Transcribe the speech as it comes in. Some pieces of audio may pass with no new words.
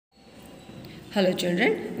Hello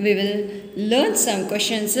children, we will learn some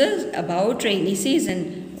questions about rainy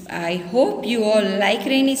season. I hope you all like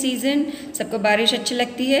rainy season. सबको बारिश अच्छी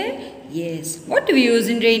लगती है? Yes. What do we use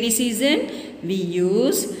in rainy season? We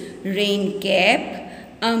use rain cap,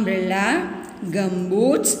 umbrella,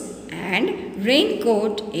 gumboots and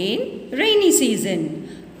raincoat in rainy season.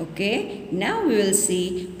 Okay, now we will see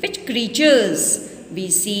which creatures we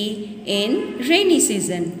see in rainy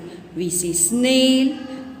season. We see snail,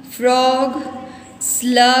 frog,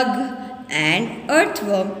 slug and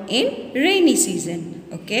earthworm in rainy season.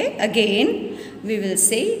 Okay, again we will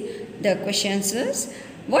say the questions is,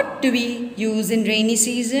 what do we use in rainy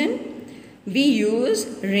season? We use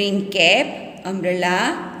rain cap,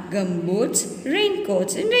 umbrella, gumboots,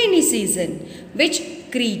 raincoats in rainy season. Which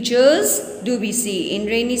creatures do we see in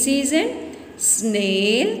rainy season?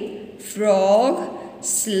 Snail, frog,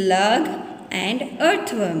 slug and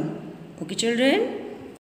earthworm. Okay children?